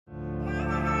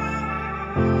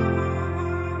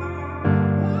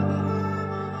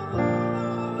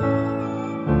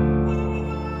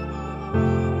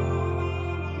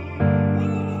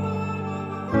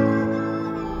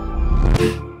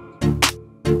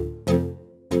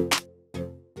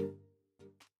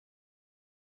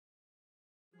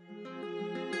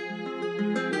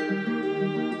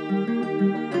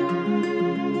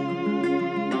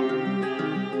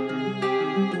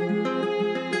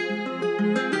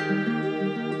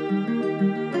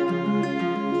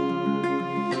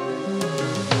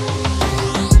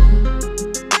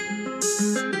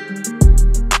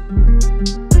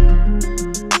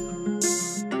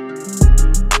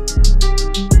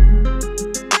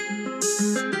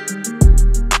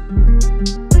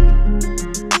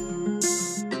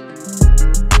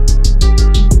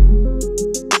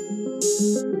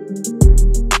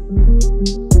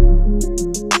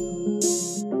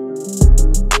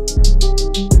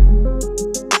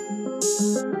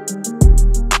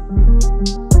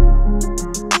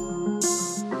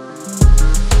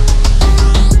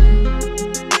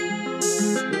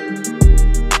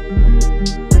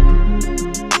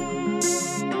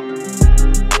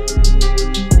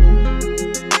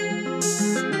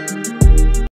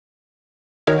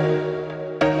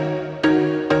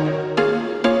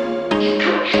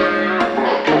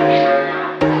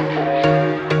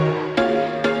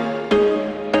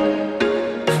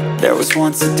There was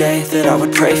once a day that I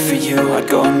would pray for you. I'd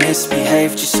go and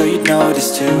misbehave just so you'd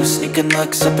notice too. Sneaking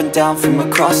looks up and down from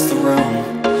across the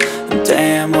room. And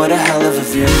damn, what a hell of a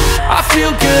view. I feel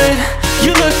good,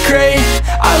 you look great,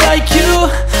 I like you,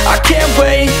 I can't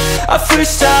wait. A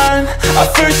first time, a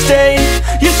first date,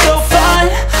 you're so fine,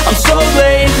 I'm so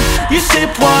late. You sip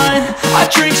wine, I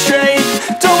drink straight.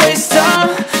 Don't waste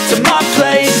time to my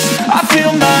place. I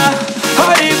feel my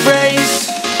heart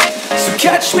erase. So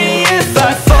catch me if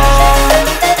I fall.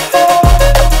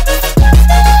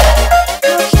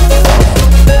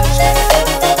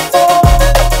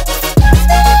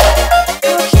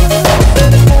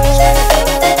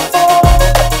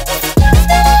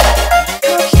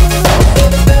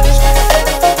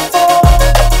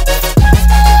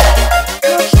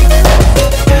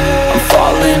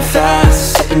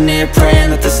 Praying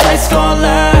that this night's gonna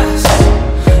last.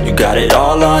 You got it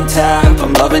all on tap,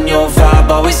 I'm loving your vibe,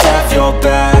 always have your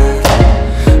back.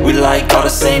 We like all the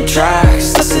same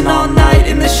tracks, listen all night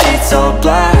in the sheets all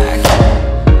black.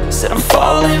 Said I'm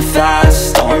falling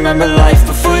fast, don't remember life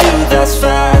before you, that's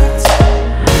fact.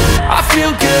 I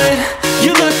feel good,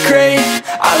 you look great,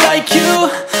 I like you,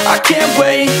 I can't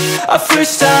wait. A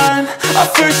first time, a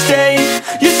first date,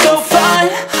 you're so fine,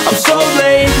 I'm so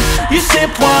late. You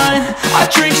sip wine, I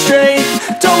drink straight.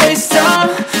 Don't waste time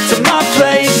to my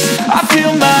place. I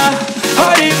feel my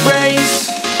heart erase.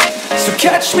 So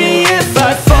catch me if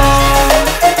I fall.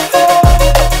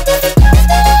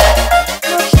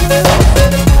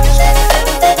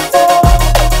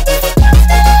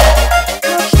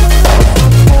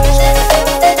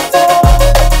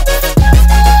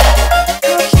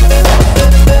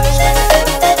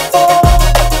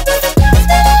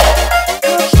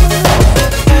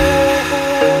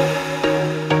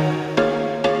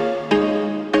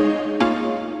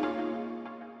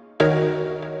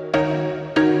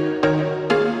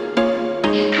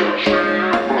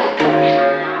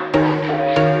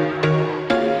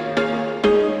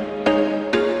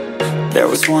 There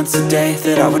was once a day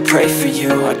that I would pray for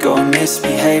you. I'd go and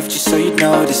misbehave just so you'd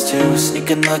notice too.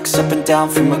 Sneaking looks up and down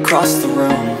from across the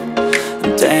room.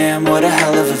 And damn, what a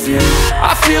hell of a view.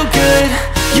 I feel good,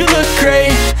 you look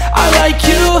great, I like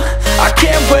you, I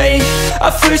can't wait.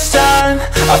 A first time,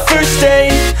 a first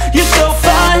date, you're so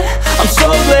fine, I'm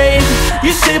so late.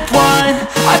 You sip wine,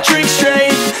 I drink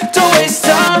straight. Don't waste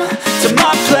time to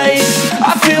my place.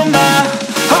 I feel my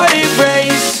heart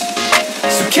erase.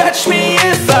 So catch me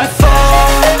if I fall.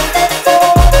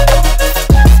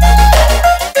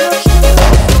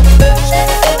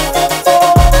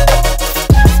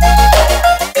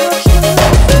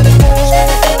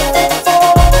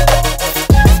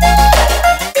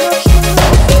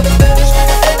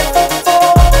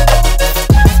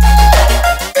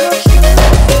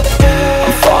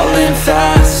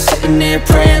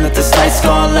 Praying that this night's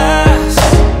gonna last.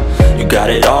 You got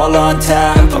it all on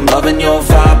tap, I'm loving your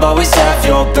vibe, always have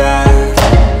your back.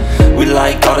 We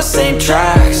like all the same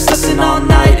tracks, listen all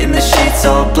night in the sheets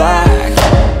all black.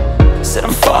 Said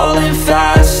I'm falling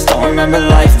fast, don't remember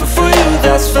life before you,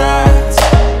 that's fact.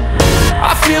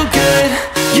 I feel good,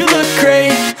 you look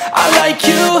great, I like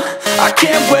you, I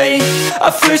can't wait.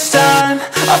 A first time,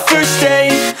 a first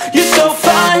date, you're so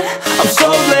fine, I'm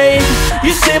so late.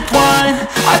 You sip wine,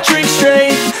 I drink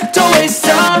straight. Don't waste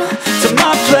time to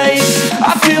my place. I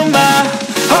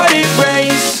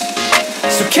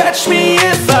catch me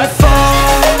if I fall.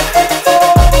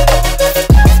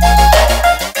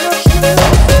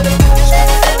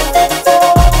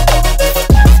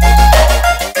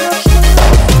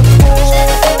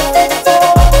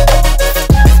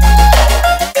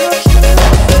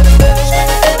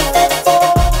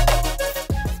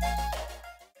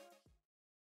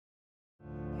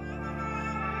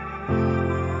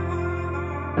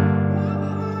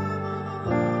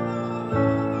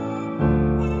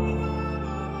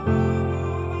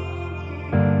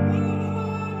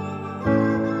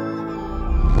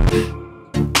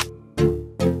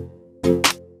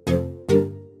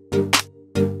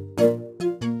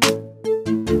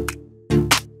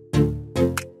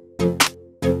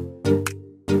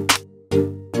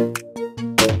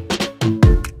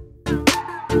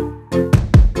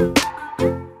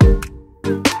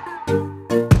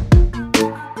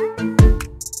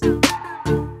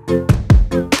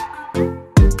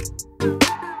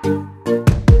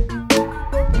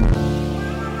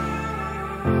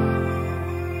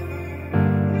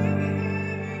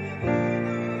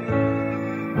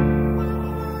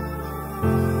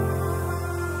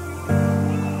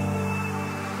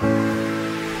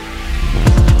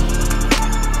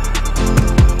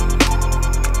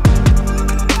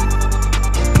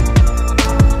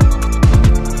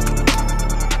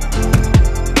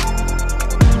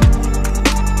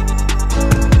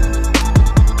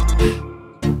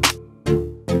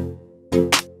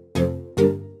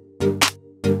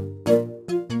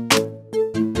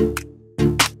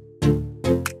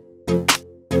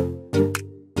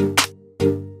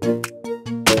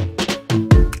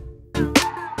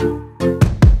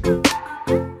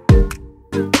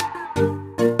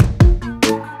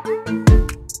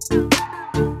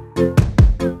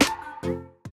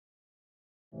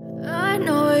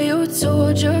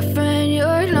 Told your friend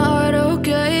you're not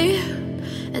okay,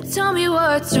 and tell me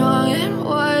what's wrong and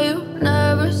why you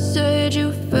never said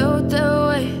you felt that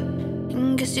way.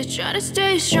 And guess you're trying to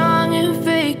stay strong and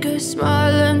fake a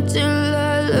smile until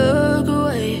I look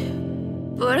away.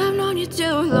 But I've known you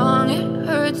too long, it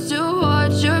hurts to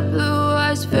watch your blue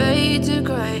eyes fade to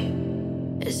gray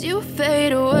as you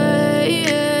fade away,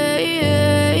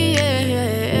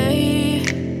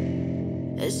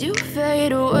 as you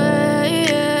fade away.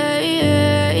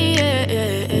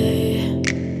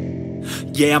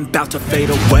 Yeah, I'm about to fade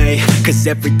away, cause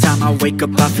every time I wake up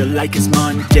I feel like it's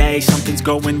Monday. Something's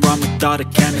going wrong with all the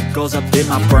chemicals up in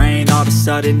my brain. All of a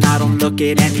sudden I don't look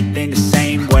at anything the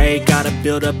same way. Gotta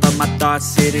build up of my thoughts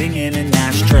sitting in an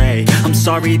ashtray. I'm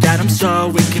sorry that I'm so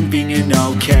inconvenient,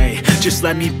 okay. Just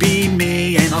let me be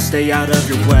me and I'll stay out of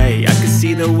your way. I can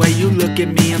see the way you look at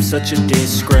me, I'm such a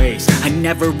disgrace. I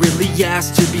never really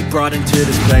asked to be brought into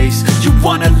this place. You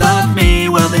wanna love me?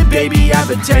 Well then baby I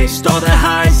have a taste. All the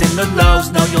highs and the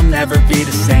lows, no you'll never be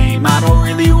the same. I don't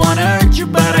really wanna hurt you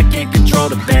but I can't control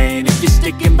the pain. If you're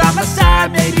sticking by my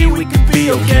side maybe we could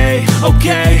be okay.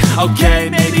 Okay,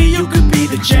 maybe you could be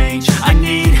the change I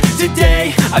need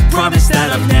today. I promise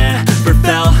that I've never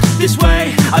felt this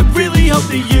way. I really hope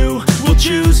that you will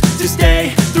choose to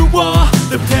stay.